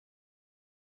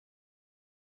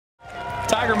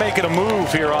Tiger making a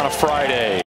move here on a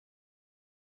Friday.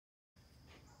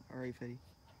 All right, Fetty.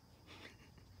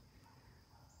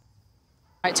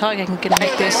 Right, Tiger can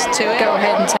connect this to it. Go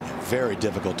ahead and take. Very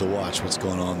difficult to watch what's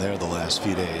going on there the last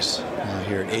few days. Now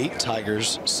here at 8,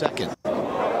 Tiger's second. Saw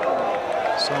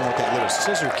him with that little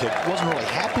scissor kick. Wasn't really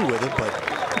happy with it, but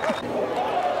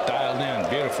dialed in,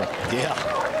 beautiful. Yeah,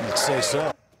 I'd say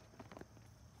so.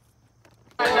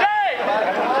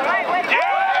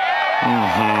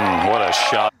 What a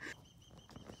shot.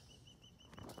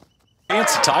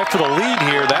 Chance to tie for the lead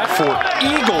here. That for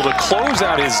Eagle to close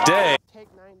out his day. Take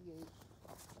 98.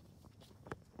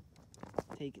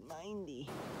 Take 90.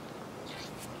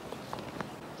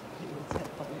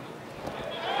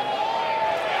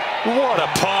 What a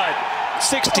putt.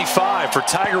 65 for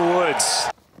Tiger Woods.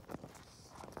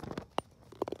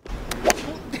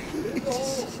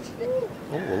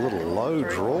 Oh, a little low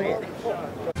draw.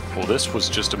 Well, this was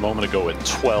just a moment ago at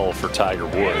 12 for Tiger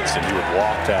Woods, and he would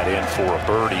walk that in for a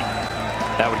birdie.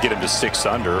 That would get him to 6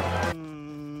 under.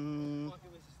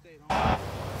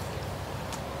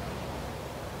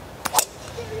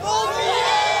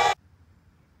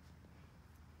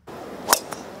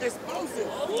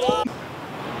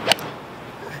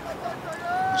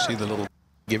 See the little,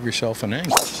 give yourself an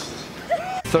angle.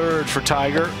 Third for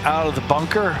Tiger, out of the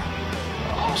bunker.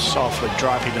 Softly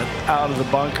dropping it out of the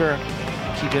bunker,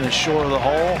 keeping it short of the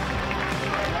hole.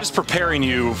 Just preparing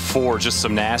you for just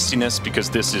some nastiness, because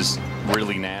this is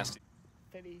really nasty.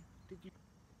 Fetty, did you?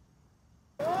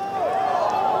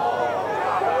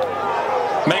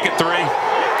 Make it 3.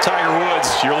 Tiger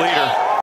Woods, your leader.